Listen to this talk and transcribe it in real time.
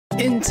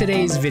In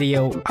today's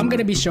video, I'm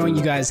gonna be showing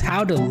you guys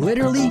how to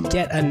literally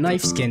get a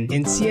knife skin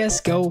in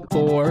CSGO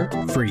for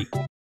free.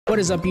 What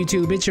is up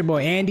YouTube, it's your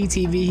boy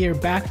ANDYTV here,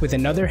 back with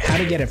another how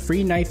to get a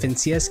free knife in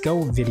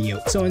CSGO video.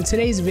 So in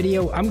today's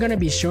video, I'm gonna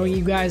be showing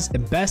you guys the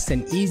best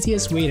and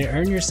easiest way to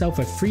earn yourself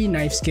a free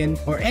knife skin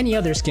or any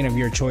other skin of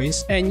your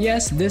choice. And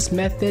yes, this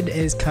method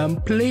is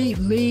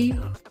completely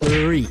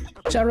free.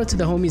 Shout out to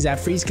the homies at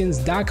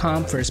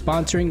freeskins.com for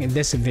sponsoring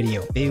this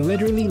video. They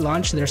literally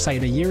launched their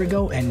site a year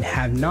ago and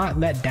have not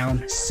let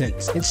down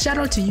since. And shout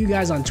out to you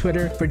guys on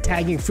Twitter for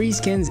tagging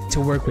Freeskins to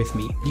work with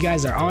me. You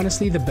guys are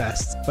honestly the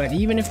best. But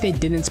even if they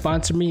didn't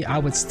sponsor me, I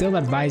would still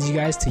advise you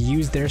guys to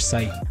use their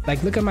site.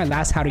 Like, look at my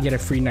last how to get a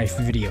free knife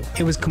video.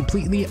 It was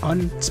completely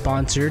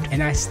unsponsored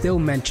and I still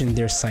mentioned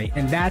their site.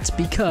 And that's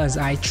because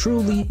I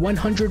truly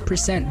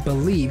 100%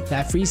 believe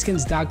that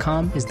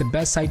freeskins.com is the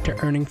best site to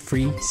earning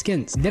free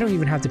skins. They don't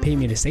even have to pay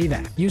me to say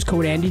that. Use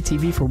code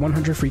ANDYTV for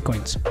 100 free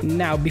coins.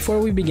 Now, before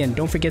we begin,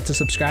 don't forget to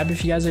subscribe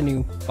if you guys are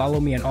new, follow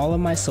me on all of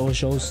my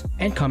socials,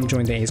 and come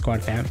join the A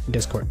Squad fam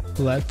Discord.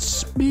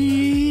 Let's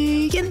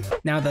begin.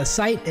 Now, the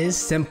site is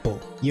simple.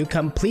 You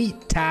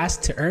complete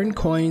tasks to earn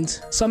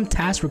coins. Some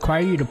tasks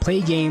require you to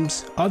play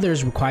games,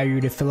 others require you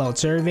to fill out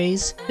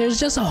surveys. There's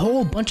just a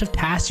whole bunch of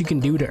tasks you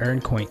can do to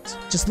earn coins.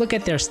 Just look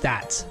at their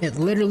stats. It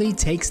literally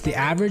takes the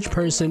average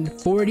person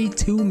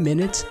 42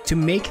 minutes to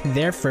make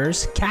their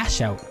first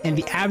cash out. And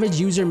the average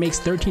user makes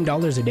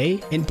 $13 a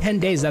day. In 10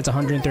 days, that's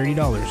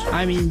 $130.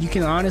 I mean, you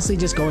can honestly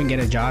just go and get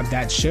a job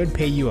that should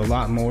pay you a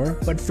lot more.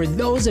 But for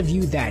those of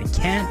you that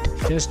can't,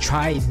 just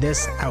try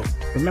this out.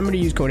 Remember to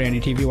use code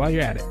ANDYTV while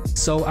you're at it.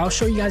 So I'll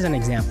show you guys an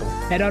example.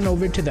 Head on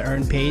over to the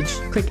earn page,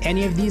 click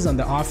any of these on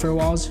the offer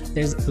walls.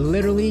 There's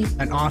literally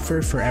an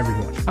offer for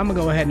everyone. I'm gonna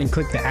go ahead and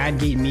click the add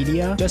gate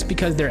media just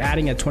because they're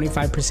adding a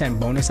 25%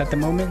 bonus at the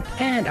moment.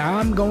 And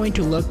I'm going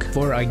to look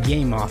for a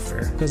game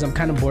offer because I'm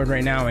kind of bored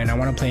right now and I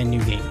want to play a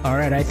new game. All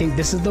right, I think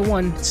this is the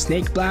one.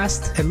 Snake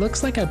Blast. It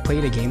looks like I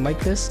played a game like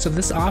this. So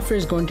this offer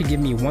is going to give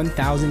me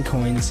 1,000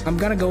 coins. I'm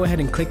gonna go ahead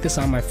and click this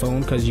on my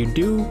phone because you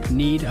do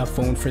need a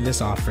phone for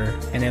this offer.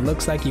 And it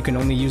looks like you can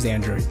only use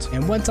Androids.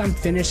 And once I'm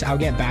finished, I'll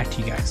get back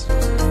to you guys.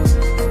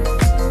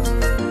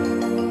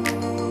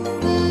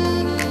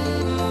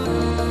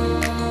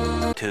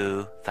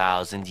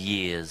 2,000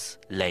 years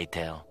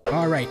later.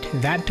 Alright,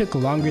 that took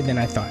longer than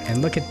I thought,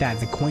 and look at that,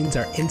 the coins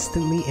are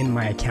instantly in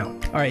my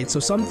account. Alright, so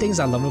some things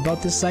I love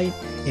about this site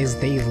is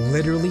they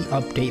literally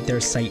update their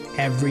site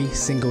every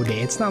single day.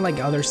 It's not like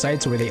other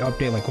sites where they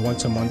update like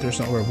once a month or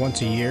so, or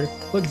once a year.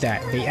 Look at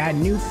that, they add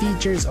new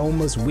features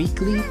almost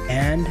weekly,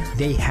 and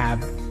they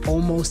have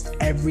almost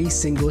every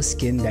single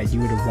skin that you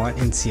would want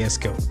in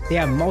CSGO. They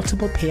have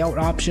multiple payout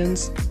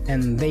options,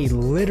 and they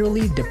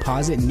literally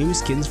deposit new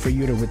skins for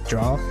you to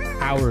withdraw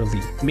hourly,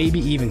 maybe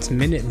even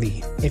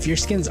minutely. If your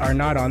skins are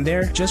not on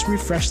there, just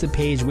refresh the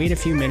page, wait a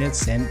few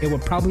minutes, and it will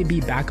probably be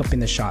back up in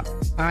the shop.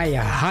 I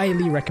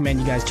highly recommend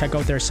you guys check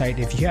out their site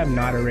if you have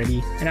not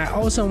already. And I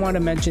also want to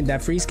mention that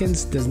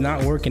Freeskins does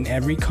not work in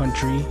every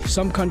country.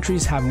 Some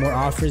countries have more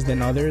offers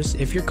than others.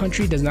 If your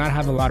country does not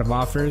have a lot of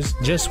offers,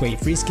 just wait.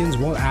 Freeskins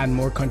will add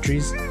more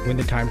countries when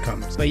the time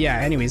comes. But yeah,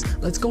 anyways,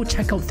 let's go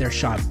check out their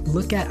shop.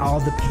 Look at all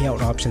the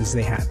payout options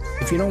they have.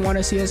 If you don't want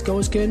a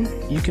CSGO skin,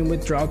 you can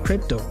withdraw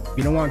crypto. If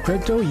you don't want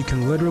crypto, you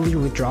can literally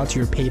withdraw to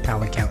your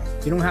PayPal account.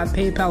 If you don't have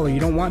PayPal or you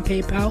don't want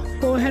PayPal,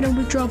 go ahead and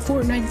withdraw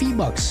Fortnite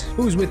V-Bucks.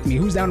 Who's with me?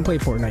 Who's down to play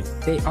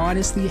Fortnite? They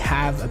honestly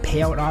have a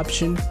payout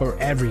option for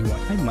everyone.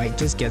 I might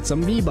just get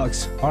some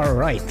V-Bucks.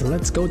 Alright,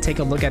 let's go take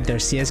a look at their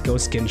CSGO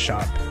skin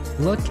shop.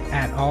 Look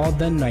at all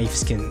the knife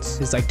skins.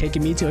 It's like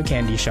taking me to a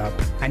candy shop.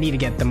 I need to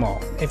get them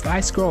all. If I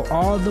scroll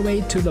all the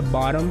way to the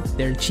bottom,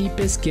 their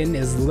cheapest skin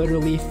is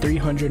literally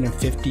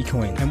 350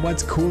 coins. And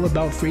what's cool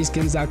about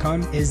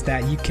freeskins.com is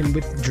that you can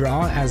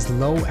withdraw as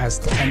low as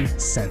 10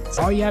 cents.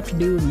 All you have to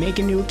do, make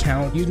a new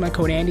account, use my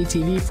code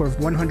ANDYTV for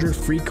 100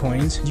 free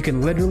coins. You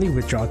can literally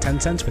withdraw 10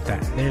 cents with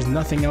that. There's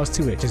nothing else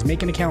to it. Just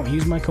make an account,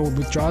 use my code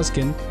withdraw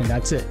skin, and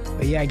that's it.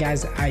 But yeah,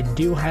 guys, I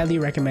do highly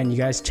recommend you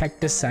guys check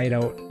this site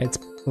out. It's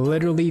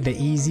literally the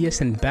easiest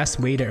and best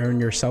way to earn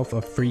yourself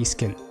a free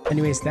skin.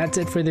 Anyways, that's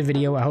it for the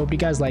video. I hope you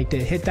guys liked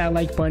it. Hit that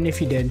like button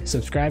if you did.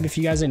 Subscribe if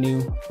you guys are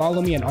new.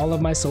 Follow me on all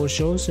of my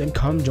socials and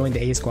come join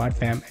the A Squad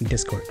fam and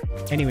Discord.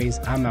 Anyways,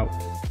 I'm out.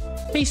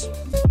 Peace.